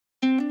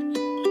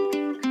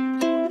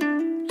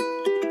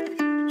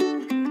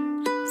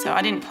So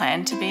I didn't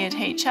plan to be a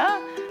teacher.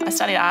 I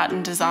studied art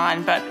and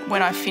design, but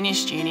when I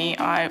finished uni,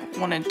 I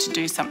wanted to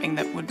do something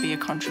that would be a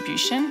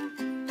contribution.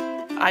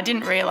 I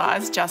didn't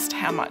realise just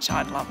how much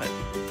I'd love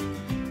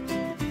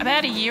it.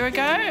 About a year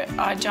ago,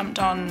 I jumped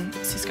on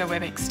Cisco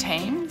Webex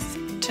Teams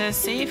to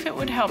see if it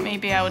would help me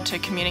be able to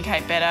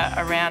communicate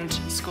better around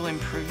school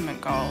improvement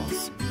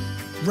goals.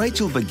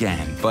 Rachel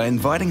began by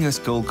inviting her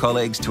school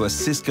colleagues to a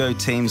Cisco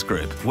Teams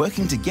group,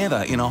 working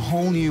together in a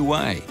whole new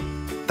way.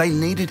 They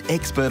needed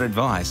expert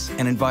advice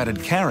and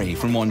invited Carrie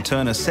from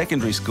Wanturna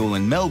Secondary School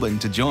in Melbourne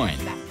to join.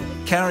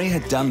 Carrie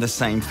had done the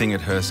same thing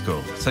at her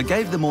school, so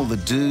gave them all the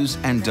do's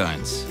and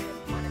don'ts.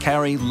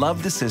 Carrie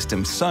loved the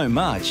system so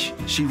much,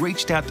 she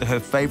reached out to her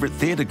favourite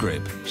theatre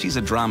group, she's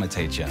a drama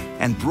teacher,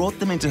 and brought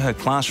them into her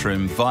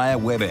classroom via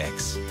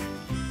Webex.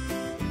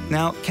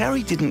 Now,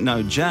 Carrie didn't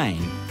know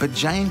Jane, but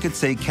Jane could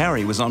see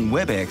Carrie was on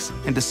Webex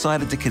and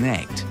decided to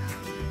connect.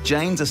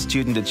 Jane's a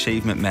Student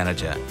Achievement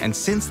Manager and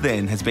since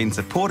then has been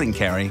supporting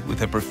Carrie with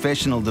her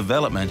professional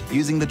development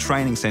using the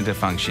Training Centre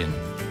function.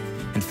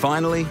 And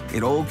finally,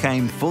 it all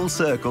came full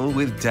circle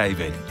with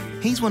David.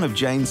 He's one of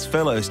Jane's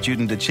fellow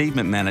Student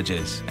Achievement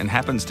Managers and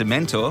happens to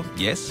mentor,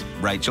 yes,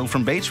 Rachel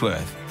from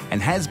Beechworth,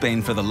 and has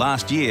been for the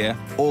last year,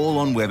 all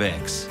on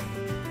Webex.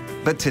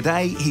 But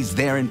today, he's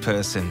there in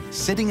person,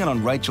 sitting in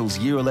on Rachel's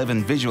Year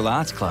 11 visual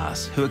arts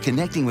class, who are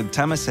connecting with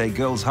Tamasei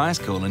Girls High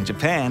School in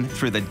Japan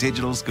through the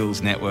Digital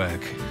Schools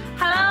Network.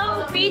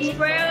 Hello, Beach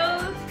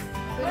Bros!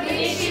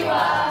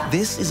 Konnichiwa!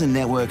 This is a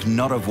network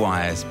not of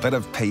wires, but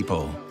of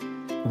people.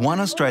 One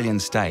Australian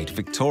state,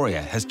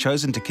 Victoria, has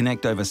chosen to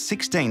connect over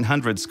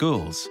 1,600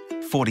 schools,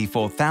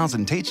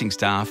 44,000 teaching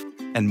staff,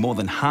 and more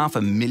than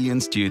 500,000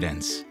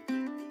 students.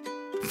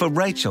 For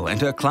Rachel and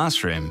her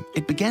classroom,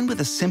 it began with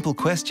a simple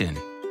question.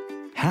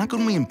 How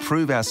can we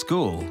improve our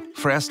school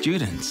for our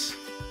students?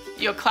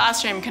 Your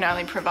classroom can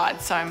only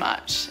provide so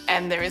much,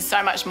 and there is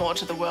so much more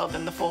to the world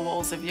than the four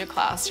walls of your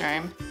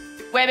classroom.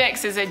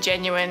 Webex is a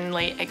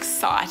genuinely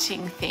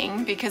exciting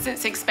thing because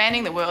it's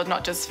expanding the world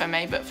not just for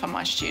me but for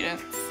my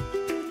students.